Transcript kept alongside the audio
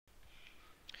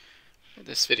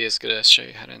This video is going to show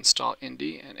you how to install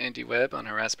INDI and INDIWeb on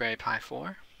a Raspberry Pi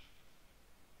 4.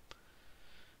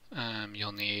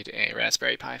 You'll need a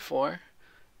Raspberry Pi 4,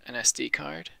 an SD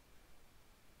card,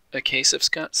 a case of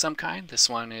some kind. This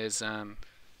one is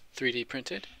 3D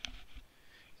printed,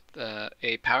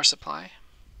 a power supply.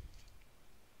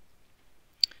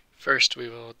 First we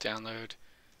will download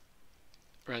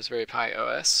Raspberry Pi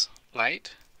OS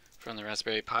Lite from the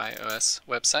Raspberry Pi OS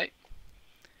website.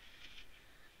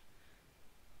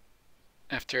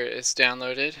 After it is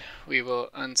downloaded, we will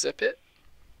unzip it.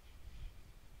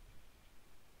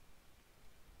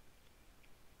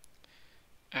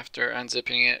 After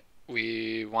unzipping it,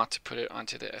 we want to put it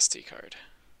onto the SD card.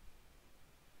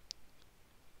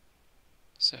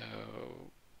 So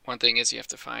one thing is you have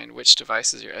to find which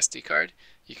device is your SD card.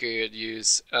 You could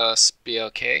use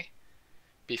LSBLK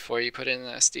before you put in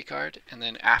the SD card, and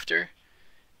then after,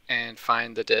 and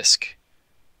find the disk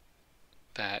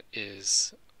that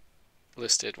is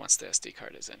listed once the SD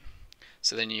card is in.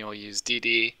 So then you'll use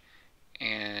DD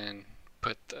and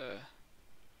put the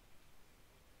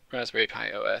Raspberry Pi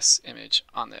OS image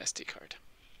on the SD card.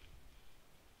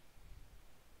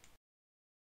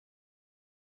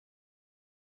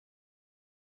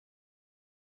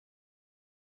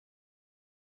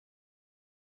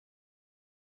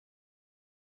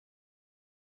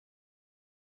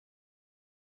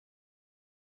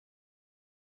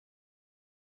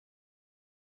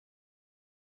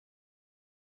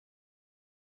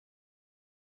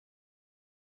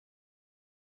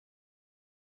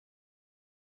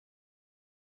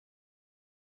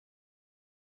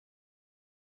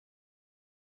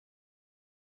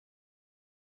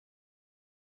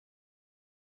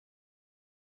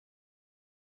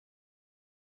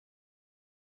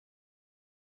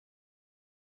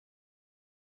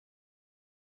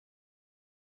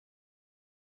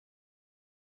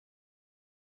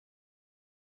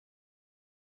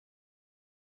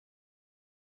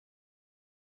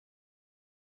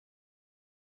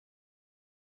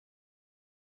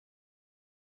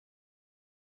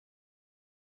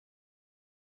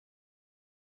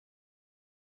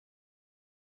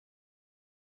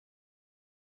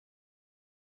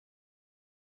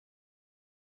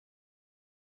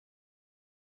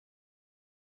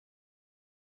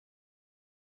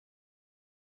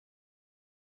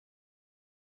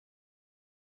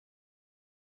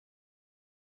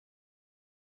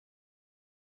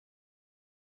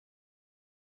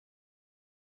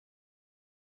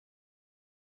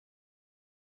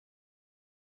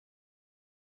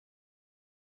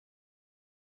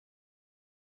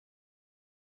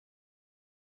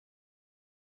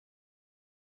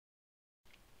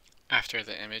 After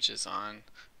the image is on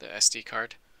the SD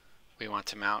card, we want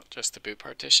to mount just the boot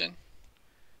partition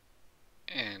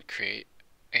and create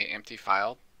an empty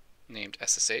file named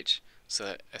SSH so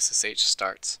that SSH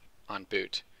starts on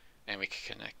boot and we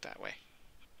can connect that way.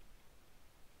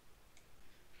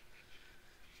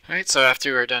 Alright, so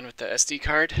after we're done with the SD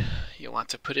card, you'll want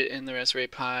to put it in the Raspberry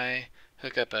Pi,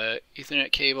 hook up a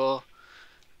Ethernet cable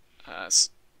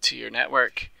to your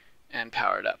network, and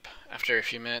power it up. After a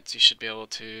few minutes, you should be able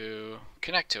to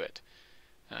connect to it.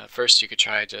 First, you could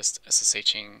try just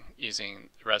SSHing using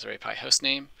the Raspberry Pi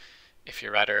hostname, if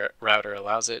your router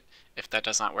allows it. If that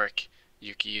does not work,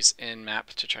 you can use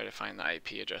INMAP to try to find the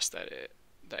IP address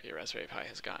that your Raspberry Pi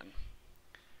has gotten.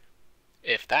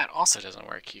 If that also doesn't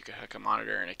work, you could hook a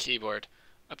monitor and a keyboard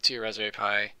up to your Raspberry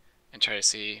Pi and try to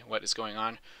see what is going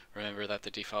on. Remember that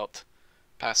the default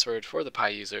password for the Pi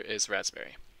user is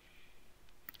Raspberry.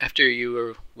 After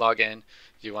you log in,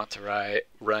 you want to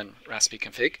run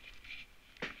raspiconfig.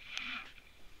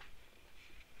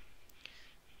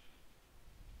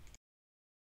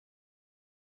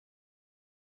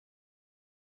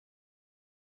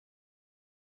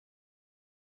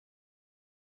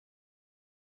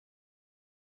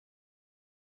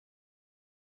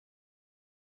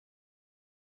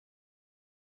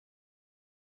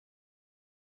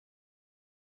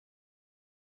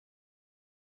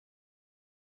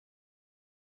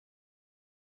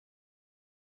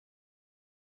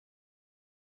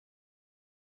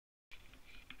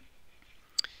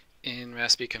 In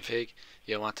raspiconfig,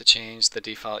 you'll want to change the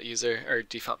default user or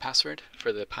default password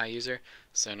for the Pi user,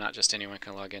 so not just anyone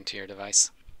can log into your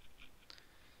device.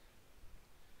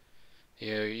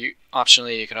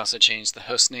 Optionally, you could also change the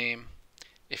host name.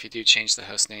 If you do change the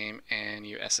host name and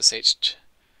you SSH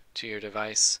to your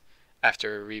device,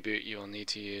 after a reboot, you will need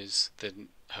to use the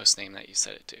host name that you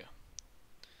set it to.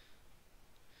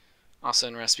 Also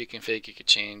in raspiconfig, you could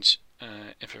change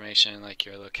information like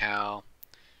your locale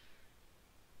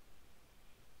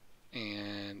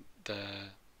and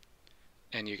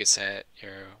you could set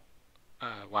your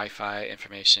Wi-Fi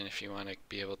information if you want to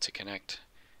be able to connect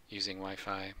using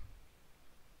Wi-Fi,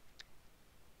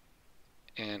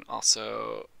 and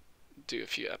also do a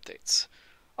few updates.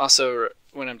 Also,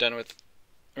 when I'm done with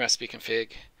recipe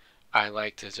config, I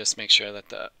like to just make sure that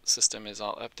the system is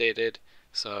all updated.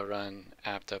 So I'll run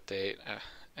apt update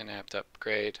and apt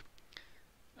upgrade.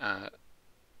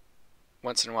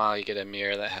 Once in a while you get a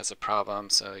mirror that has a problem,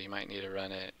 so you might need to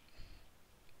run it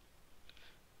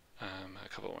a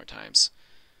couple more times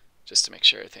just to make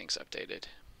sure everything's updated.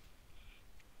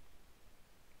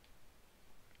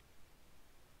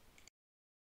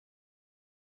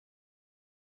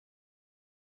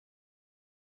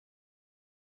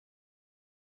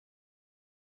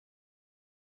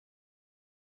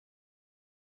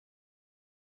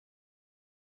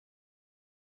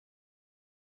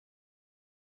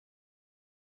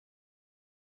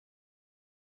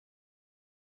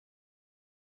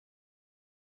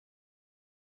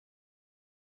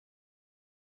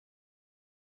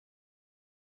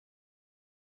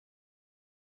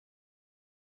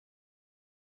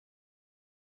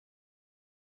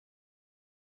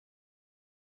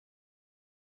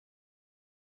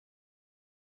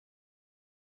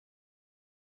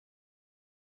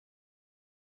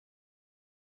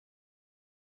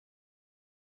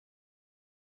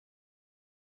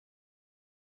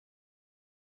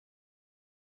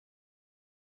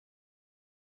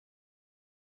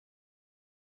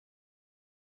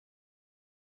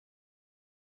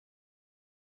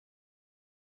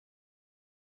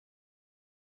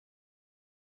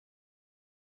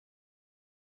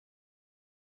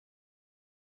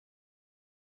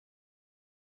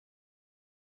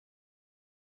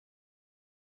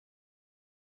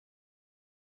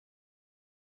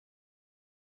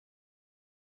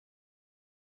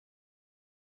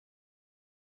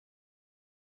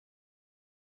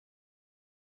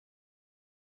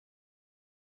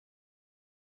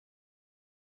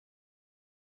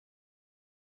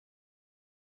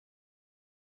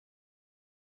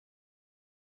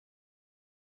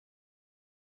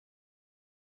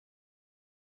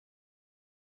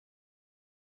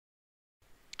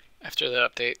 After the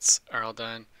updates are all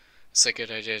done, it's a good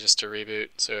idea just to reboot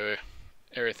so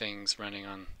everything's running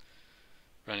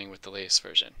with the latest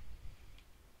version.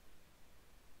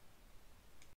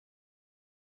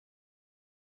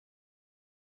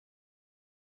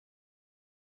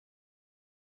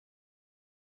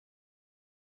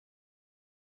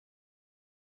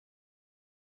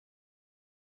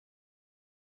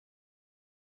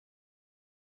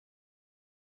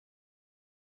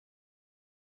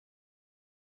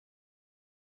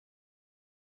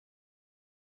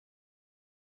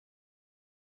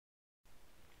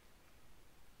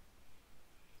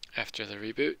 After the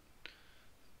reboot,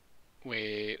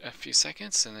 wait a few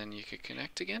seconds and then you could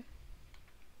connect again.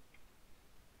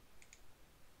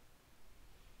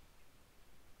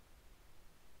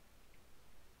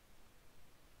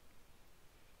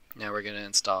 Now we're going to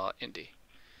install INDI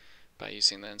by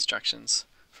using the instructions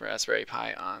for Raspberry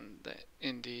Pi on the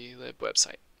INDIWeb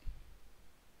website.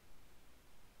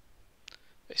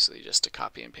 Basically just a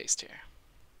copy and paste here.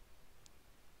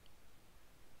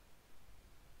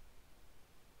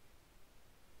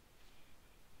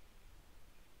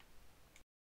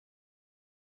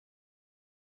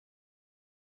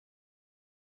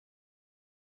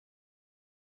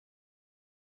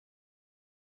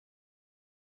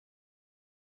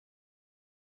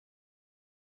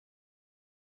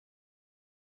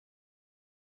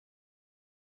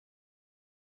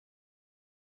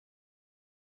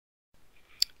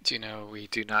 Do you know we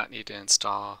do not need to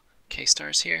install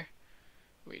KStars here?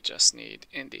 We just need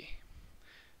INDI,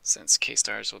 since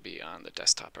KStars will be on the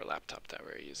desktop or laptop that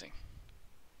we're using.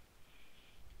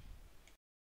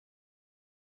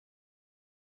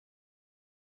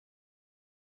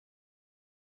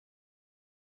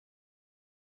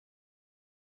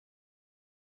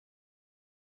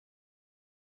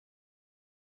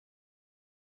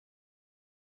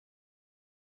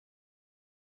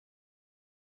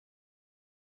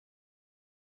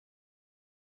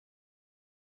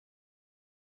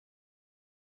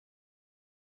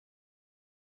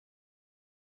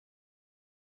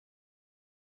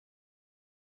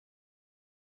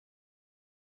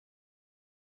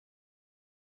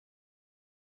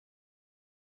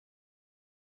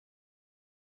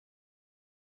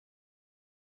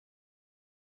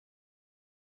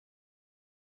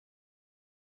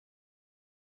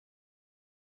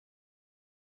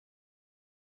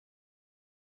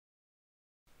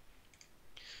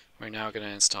 We're now going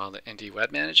to install the INDI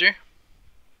Web Manager.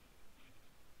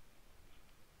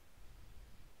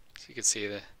 So you can see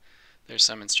there's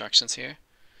some instructions here.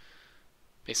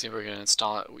 Basically, we're going to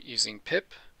install it using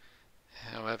pip.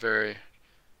 However,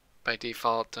 by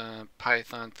default,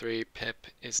 Python 3 pip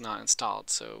is not installed,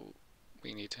 so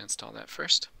we need to install that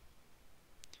first.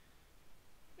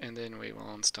 And then we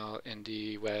will install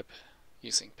INDIWeb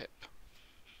using pip.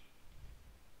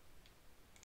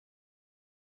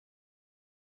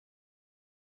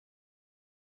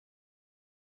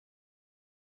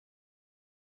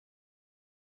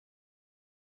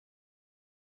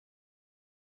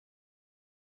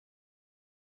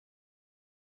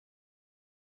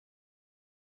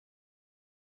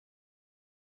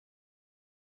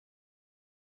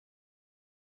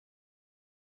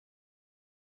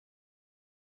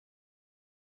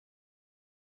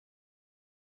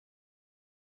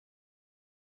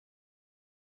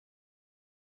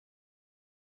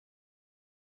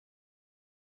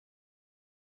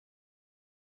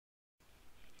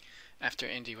 After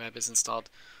INDIWeb is installed,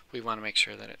 we want to make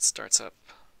sure that it starts up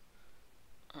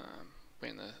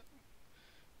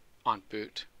on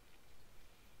boot.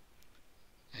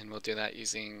 And we'll do that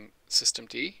using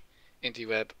systemd.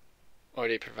 INDIWeb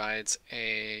already provides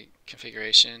a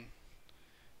configuration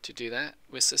to do that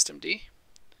with systemd.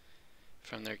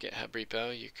 From their GitHub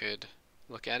repo, you could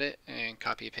look at it and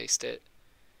copy paste it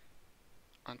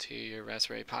onto your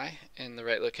Raspberry Pi in the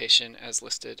right location as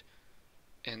listed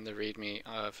in the README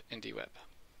of INDIWeb.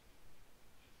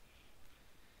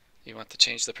 You want to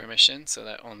change the permission so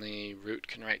that only root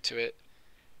can write to it,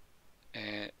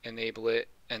 and enable it,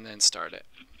 and then start it.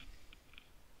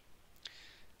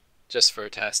 Just for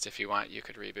a test, if you want, you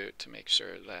could reboot to make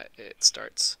sure that it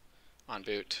starts on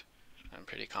boot. I'm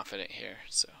pretty confident here,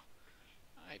 so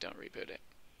I don't reboot it.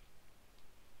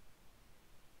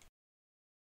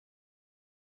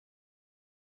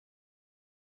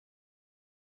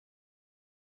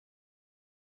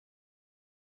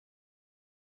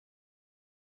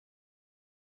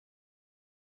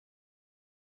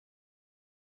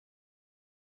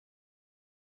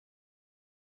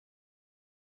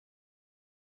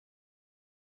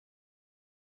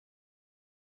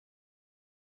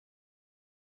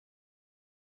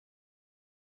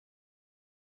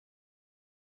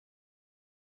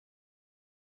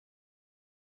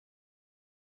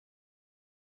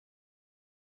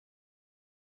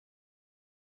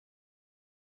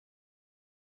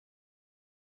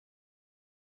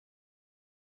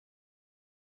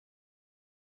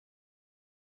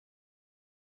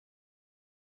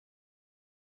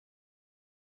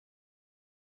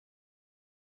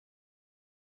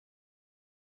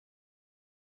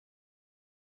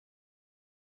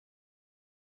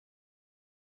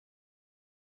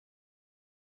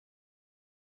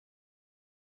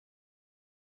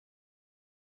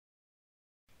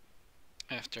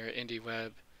 After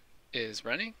INDIWeb is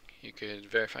running, you could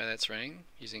verify that's running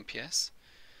using PS.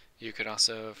 You could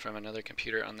also, from another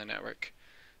computer on the network,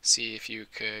 see if you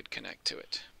could connect to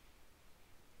it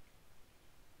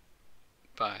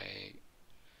by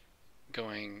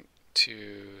going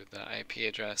to the IP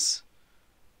address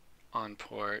on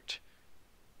port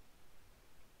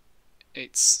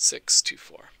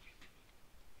 8624.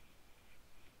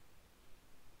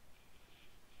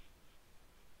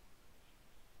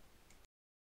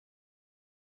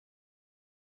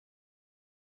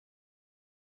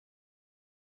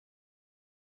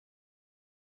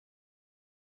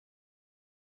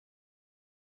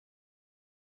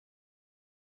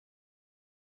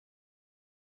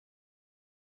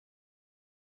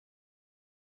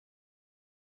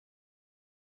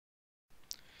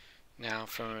 Now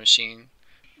from a machine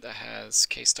that has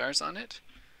KStars on it,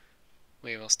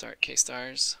 we will start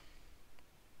KStars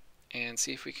and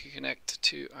see if we can connect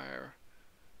to our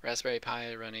Raspberry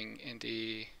Pi running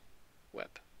INDIWeb.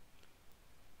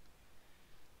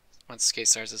 Once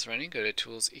KStars is running, go to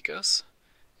Tools Ecos,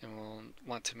 and we'll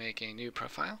want to make a new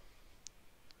profile.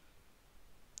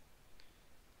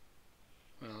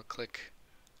 We'll click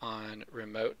on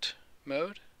Remote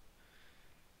Mode.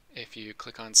 If you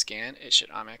click on Scan, it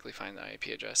should automatically find the IP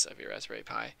address of your Raspberry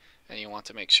Pi, and you want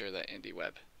to make sure that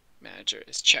INDIWeb Manager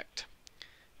is checked.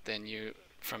 Then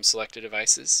from selected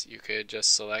devices, you could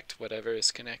just select whatever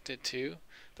is connected to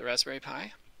the Raspberry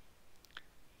Pi.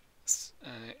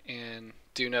 And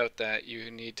do note that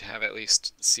you need to have at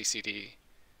least CCD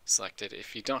selected.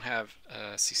 If you don't have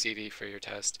CCD for your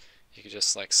test, you could just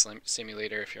select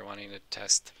Simulator if you're wanting to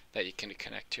test that you can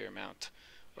connect to your mount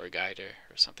or guide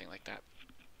or something like that.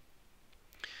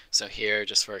 So here,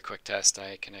 just for a quick test,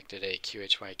 I connected a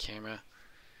QHY camera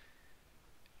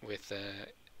with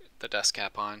the dust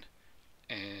cap on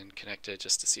and connected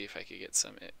just to see if I could get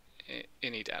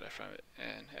any data from it.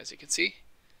 And as you can see,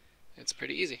 it's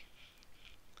pretty easy.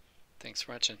 Thanks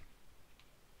for watching.